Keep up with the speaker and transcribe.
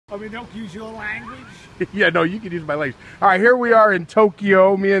Oh, we don't use your language? Yeah, no, you can use my legs. All right, here we are in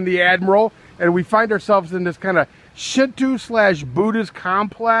Tokyo, me and the Admiral, and we find ourselves in this kind of Shinto / Buddhist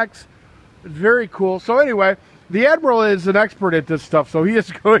complex. It's very cool. So anyway, the Admiral is an expert at this stuff, so he is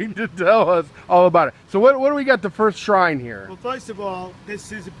going to tell us all about it. So what do we got the first shrine here? Well, first of all,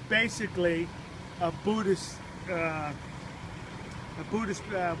 this is basically a Buddhist, what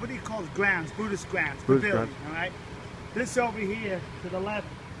do you call it? Grounds, Buddhist grounds, pavilion, all right? This over here to the left,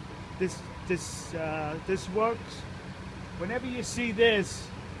 this works. Whenever you see this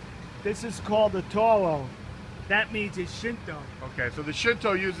is called a Toro. That means it's Shinto. Okay, so the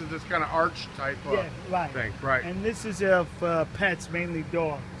Shinto uses this kind of arch type thing, right? And this is for pets, mainly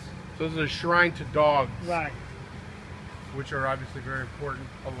dogs. So this is a shrine to dogs, right? Which are obviously very important.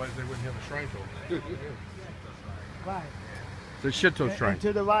 Otherwise, they wouldn't have a shrine to them. Right. The Shinto shrine. And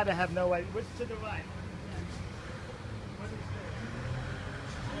to the right, I have no idea. What's to the right?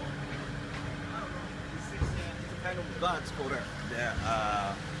 This is kind of gods for their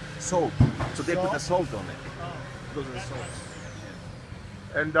salt. So they put the salt on it. Those are the salts.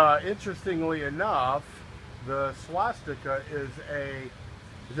 And interestingly enough, the swastika is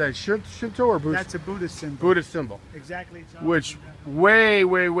that Shinto or Buddhist? That's a Buddhist symbol. Buddhist symbol. Exactly. Which way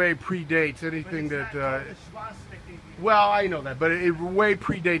predates anything that. Well, I know that, but it way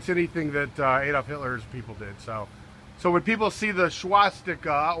predates anything that Adolf Hitler's people did. So when people see the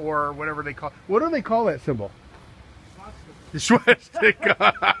swastika or whatever they call, what do they call that symbol? The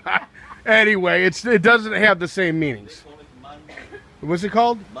swastika. Anyway, it doesn't have the same meanings. What's it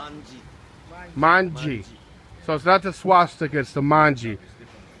called? Manji. Manji. So it's not the swastika, it's the manji.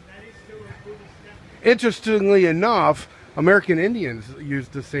 Interestingly enough, American Indians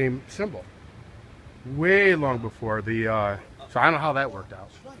used the same symbol way long before the. So I don't know how that worked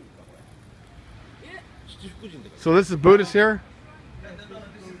out. So this is Buddhist here.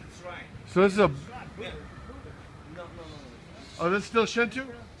 So this is a. Oh, this is still Shinto?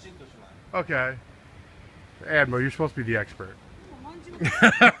 Okay. Admiral, you're supposed to be the expert.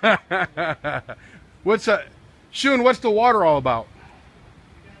 What's Shun, what's the water all about?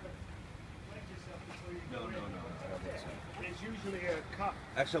 No. It's usually a cup.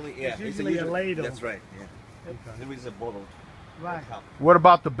 Actually, yeah. It's usually a ladle. That's right, yeah. Okay. There is a bottle. Right. What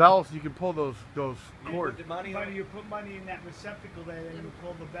about the bells? You can pull those cords. You put money You put money in that receptacle there and you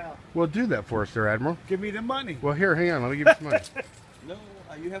pull the bell. Well, do that for us there, Admiral. Give me the money. Well, here, hang on. Let me give you some money. No,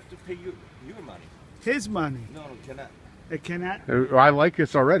 you have to pay your money. His money. No, cannot. It cannot? I like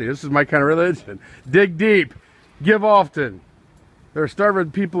this already. This is my kind of religion. Dig deep. Give often. There are starving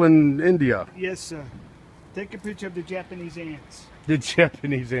people in India. Yes, sir. Take a picture of the Japanese ants. The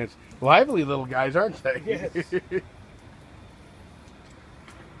Japanese ants. Lively little guys, aren't they? Yes.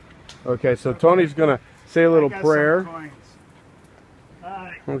 Okay, so Tony's going to say a little prayer. All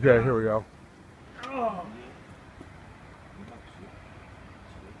right. Okay, here we go. Oh.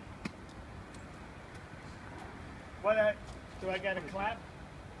 Do I got to clap?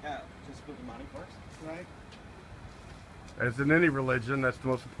 Yeah, just put the money first. Right. As in any religion, that's the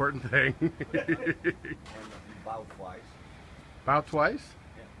most important thing. And bow twice. Bow twice?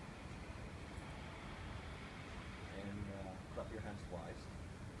 Yeah. And clap your hands twice.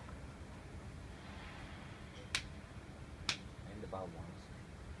 And the bow once.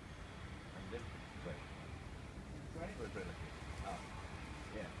 And then pray. Pray.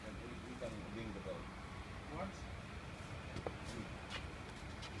 Yeah, and we can ring the bell. Once.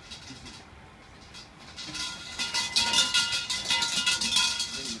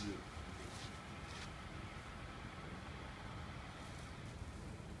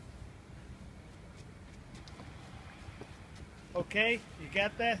 Okay, you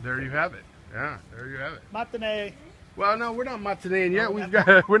got that? There you have it. Yeah, there you have it. Matane. Well, no, we're not matineing yet.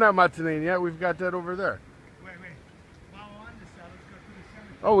 Oh, We're not matineing yet. We've got that over there. Wait. While we're on this side, let's go to the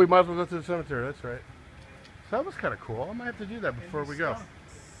cemetery. Oh, we might as well go to the cemetery. That's right. So that was kind of cool. I might have to do that before we go.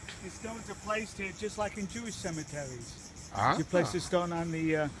 The stones are placed here just like in Jewish cemeteries. Ah. You place the stone on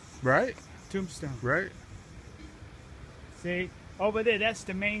the Right. tombstone. Right. See? Over there, that's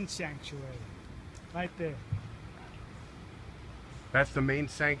the main sanctuary. Right there. That's the main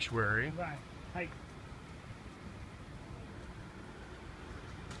sanctuary. Right. Hey.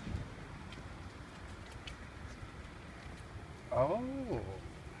 Oh.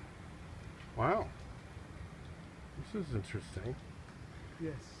 Wow. This is interesting.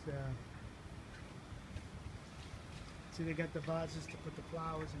 Yes. See, they got the vases to put the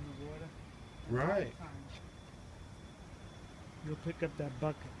flowers in the water. And all Right. the time, you'll pick up that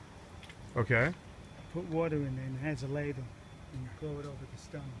bucket, Okay. put water in there, and it has a ladle, and you throw it over the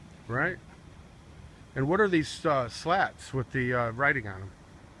stone. Right. And what are these slats with the writing on them?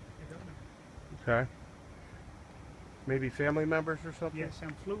 Okay. Maybe family members or something? Yes,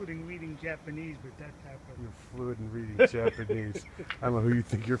 I'm fluent in reading Japanese, but that type of... You're fluent in reading Japanese. I don't know who you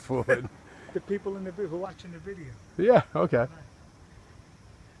think you're fluent. The people in the who are watching the video. Yeah, okay. Right.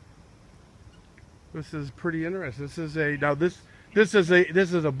 This is pretty interesting. This is a now this is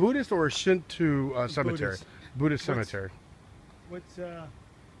a Buddhist or a Shinto cemetery. Buddhist cemetery. What's what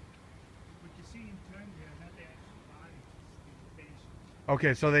you see in turn here, not the actual body, it's the face.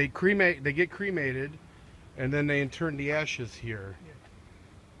 Okay, so they get cremated, and then they intern the ashes here.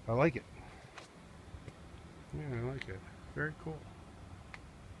 Yeah. I like it. Yeah, I like it. Very cool.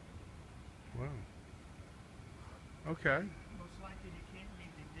 Wow. Okay. Most likely you can't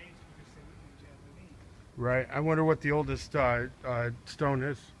read the dates because they're written in Japanese. Right. I wonder what the oldest stone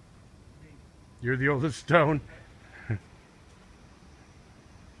is. You're the oldest stone.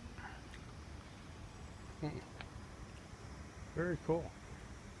 Very cool.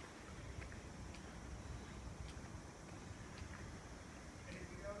 And if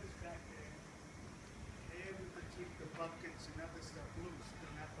you notice back there, they're able to keep the buckets and other stuff loose. They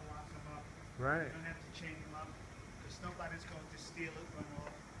don't have to lock them up. Right. They don't have to chain them up because nobody's going to steal it, run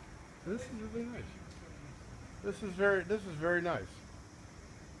off. This is really nice. This is very nice.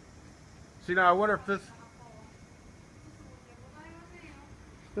 See, now I wonder if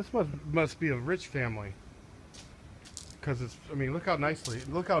this must be a rich family, because it's. I mean, look how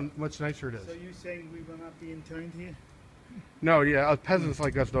much nicer it is. So you saying we will not be interned here? No, yeah, peasants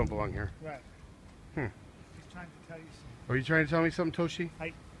like us don't belong here. Right. Hmm. He's trying to tell you something. Are you trying to tell me something, Toshi?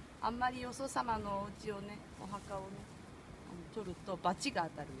 あんまりよそ様のお家をね、お墓をね、取ると罰が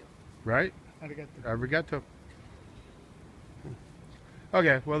当たるよ。 Right? Arigato. Arigato.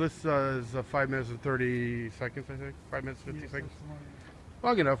 Okay, well this is 5 minutes and 30 seconds, I think. 5 minutes, 50 Yes, seconds. that's the one.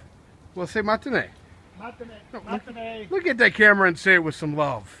 Long enough. Well, say matane. Matane. Matane. Look at that camera and say it with some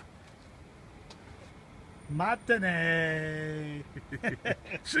love. Matane.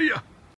 See ya.